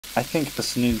I think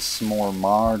this needs some more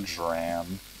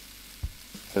marjoram,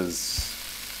 because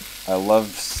I love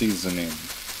seasoning.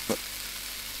 But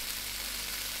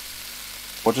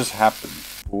what just happened?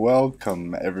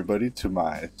 Welcome everybody to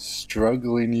my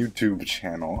struggling YouTube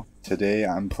channel. Today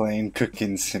I'm playing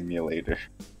Cooking Simulator.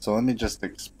 So let me just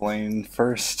explain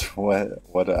first what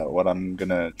I'm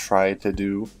gonna try to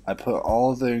do. I put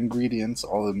all the ingredients,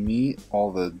 all the meat,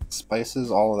 all the spices,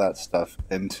 all of that stuff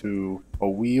into a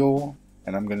wheel,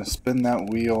 and I'm gonna spin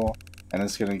that wheel, and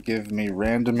it's gonna give me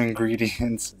random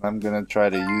ingredients, and I'm gonna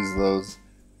try to use those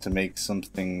to make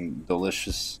something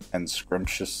delicious and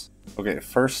scrumptious. Okay,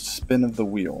 first spin of the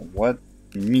wheel. What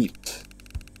meat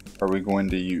are we going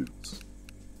to use?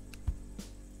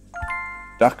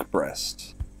 Duck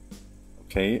breast.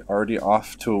 Okay, already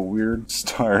off to a weird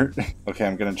start. Okay,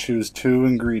 I'm gonna choose 2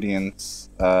 ingredients.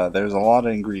 There's a lot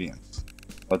of ingredients.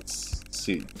 Let's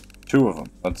see. 2 of them.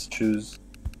 Let's choose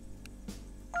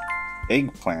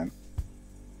eggplant.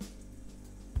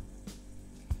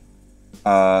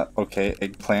 Okay,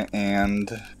 eggplant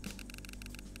and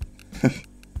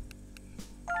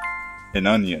an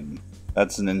onion.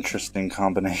 That's an interesting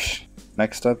combination.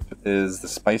 Next up is the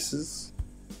spices.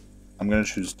 I'm gonna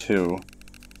choose 2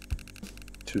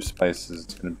 spices.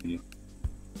 It's gonna be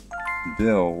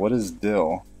dill. What is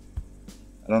dill?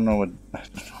 I don't know what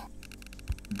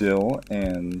dill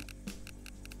and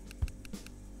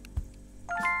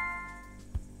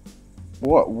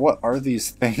what are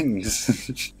these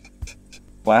things?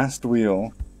 Last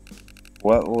wheel.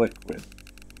 What liquid?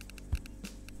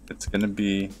 It's gonna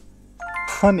be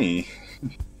honey.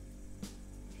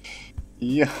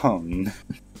 Yum.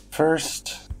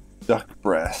 First, duck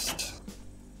breast.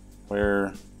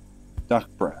 Where duck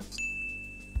breast.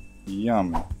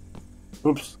 Yum.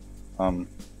 Oops. I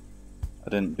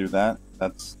didn't do that.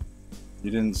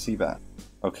 You didn't see that.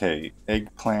 Okay,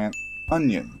 eggplant,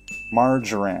 onion,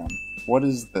 marjoram. What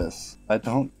is this? I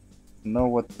don't know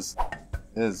what this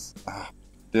is.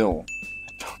 Dill.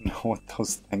 I don't know what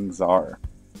those things are.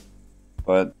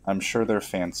 But I'm sure they're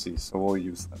fancy, so we'll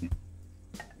use them.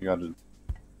 You gotta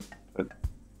put...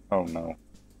 Oh no.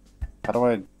 How do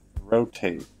I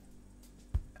rotate?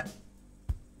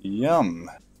 Yum!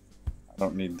 I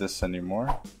don't need this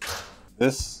anymore.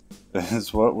 This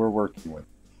is what we're working with.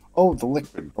 Oh, the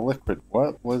liquid. The liquid.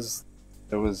 What was...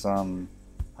 It was,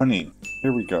 honey.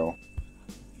 Here we go.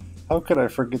 How could I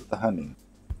forget the honey?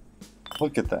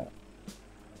 Look at that.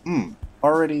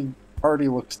 Already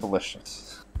looks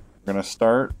delicious. We're gonna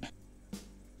start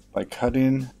by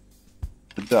cutting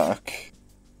the duck.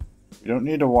 We don't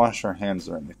need to wash our hands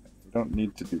or anything. We don't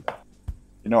need to do that.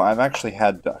 You know, I've actually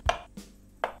had duck.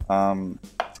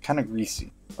 It's kind of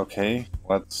greasy. Okay,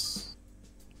 let's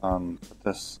put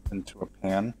this into a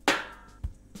pan.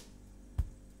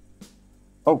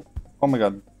 Oh my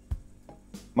god.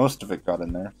 Most of it got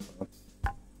in there, so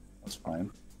that's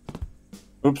fine.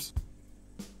 Oops.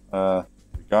 We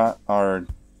got our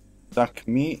duck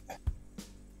meat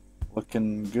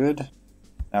looking good.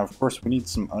 Now, of course, we need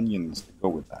some onions to go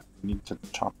with that. We need to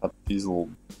chop up these little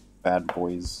bad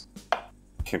boys.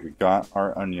 Okay, we got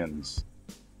our onions.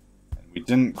 And we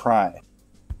didn't cry.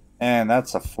 And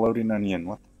that's a floating onion.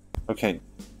 What? Okay,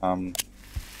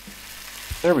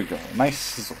 there we go. Nice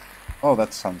sizzle. Oh,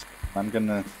 that sounds good. I'm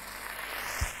gonna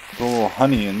put a little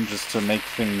honey in just to make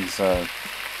things, a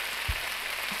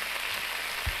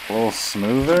little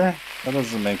smoother? That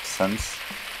doesn't make sense.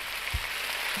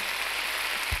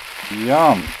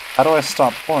 Yum! How do I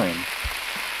stop pouring?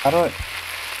 How do I...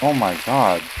 Oh my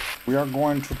god. We are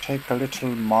going to take a little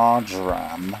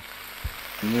marjoram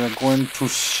and we are going to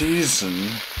season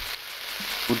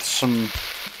with some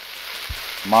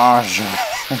marjoram.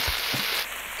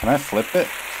 Can I flip it?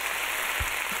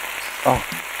 Oh,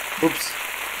 oops.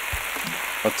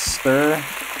 Let's stir.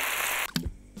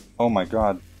 Oh my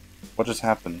god. What just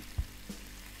happened?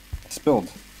 I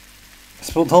spilled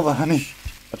all the honey.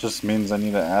 That just means I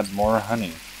need to add more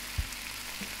honey.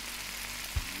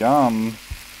 Yum.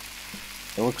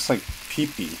 It looks like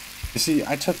pee-pee. You see,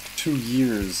 I took 2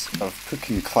 years of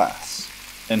cooking class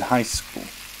in high school.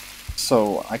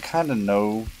 So I kind of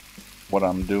know what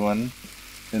I'm doing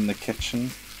in the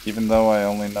kitchen, even though I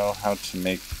only know how to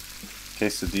make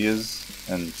quesadillas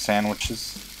and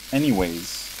sandwiches.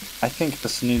 Anyways, I think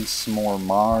this needs some more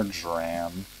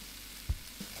marjoram,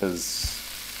 because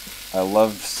I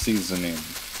love seasoning.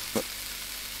 But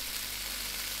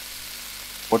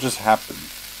what just happened?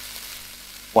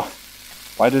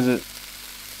 Why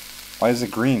is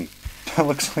it green? That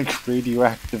looks like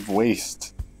radioactive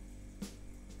waste.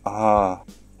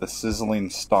 The sizzling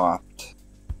stopped.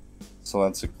 So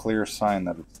that's a clear sign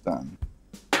that it's done.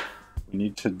 We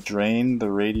need to drain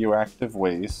the radioactive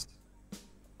waste.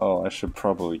 Oh, I should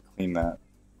probably clean that.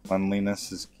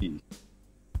 Cleanliness is key.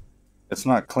 It's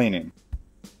not cleaning.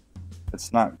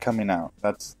 It's not coming out.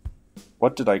 That's...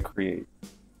 What did I create?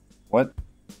 What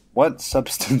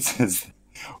substance is...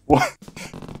 What?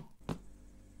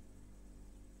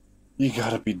 You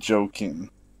gotta be joking.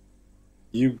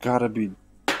 You gotta be...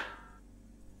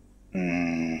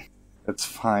 It's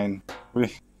fine.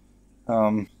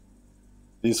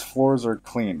 These floors are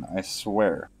clean, I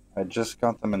swear. I just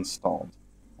got them installed.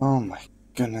 Oh my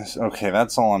goodness. Okay,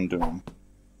 that's all I'm doing.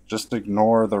 Just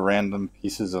ignore the random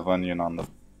pieces of onion on the...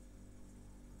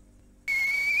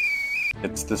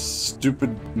 It's this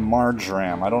stupid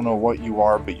marjoram. I don't know what you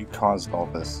are, but you caused all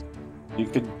this. You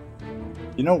could...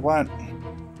 You know what?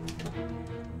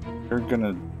 You're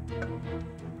gonna...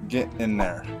 Get in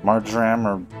there. Marjoram,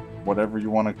 or whatever you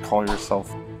want to call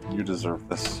yourself, you deserve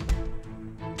this.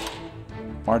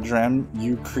 Marjoram,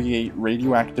 you create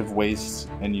radioactive waste,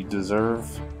 and you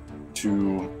deserve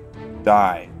to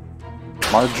die.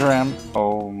 Marjoram,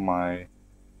 oh my...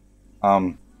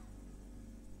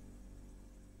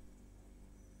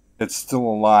 It's still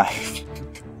alive.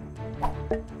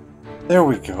 There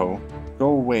we go. Go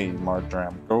away,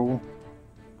 Marjoram. Go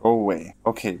away.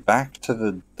 Okay, back to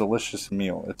the delicious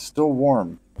meal. It's still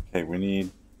warm. Okay, we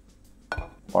need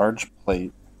large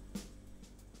plate.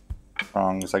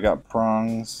 Prongs. I got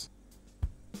prongs.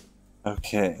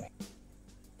 Okay.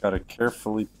 Gotta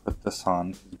carefully put this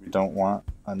on because we don't want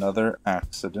another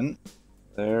accident.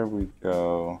 There we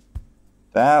go.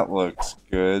 That looks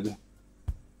good.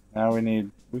 Now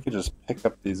we could just pick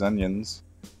up these onions.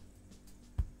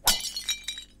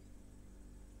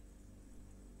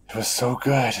 It was so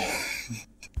good.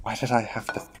 Why did I have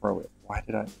to throw it? Why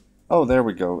did I? Oh, there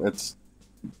we go. It's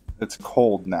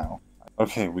cold now.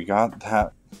 Okay, we got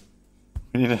that.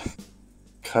 We need to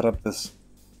cut up this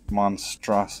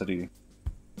monstrosity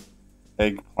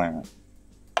eggplant.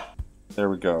 There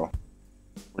we go.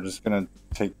 We're just gonna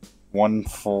take one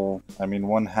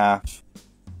half.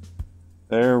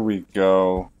 There we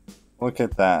go. Look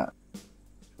at that.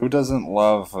 Who doesn't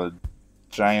love a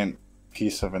giant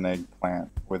piece of an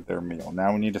eggplant with their meal?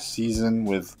 Now we need to season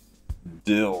with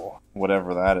dill,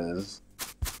 whatever that is.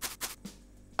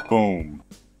 Boom.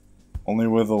 Only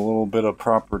with a little bit of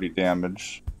property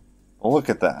damage. Well, look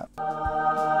at that.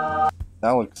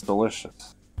 That looks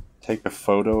delicious. Take a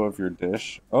photo of your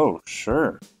dish. Oh,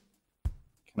 sure.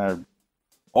 Can I...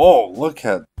 Oh, look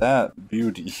at that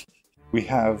beauty. We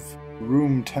have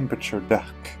room temperature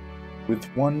duck with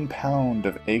 1 pound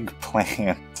of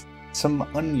eggplant, some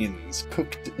onions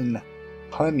cooked in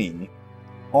honey,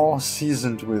 all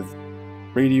seasoned with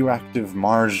radioactive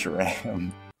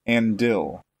marjoram and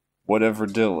dill, whatever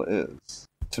dill is.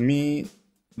 To me,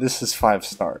 this is 5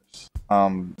 stars.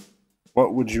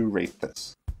 What would you rate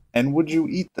this? And would you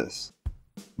eat this?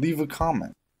 Leave a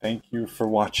comment. Thank you for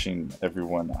watching,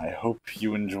 everyone. I hope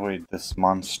you enjoyed this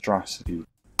monstrosity.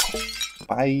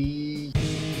 Bye!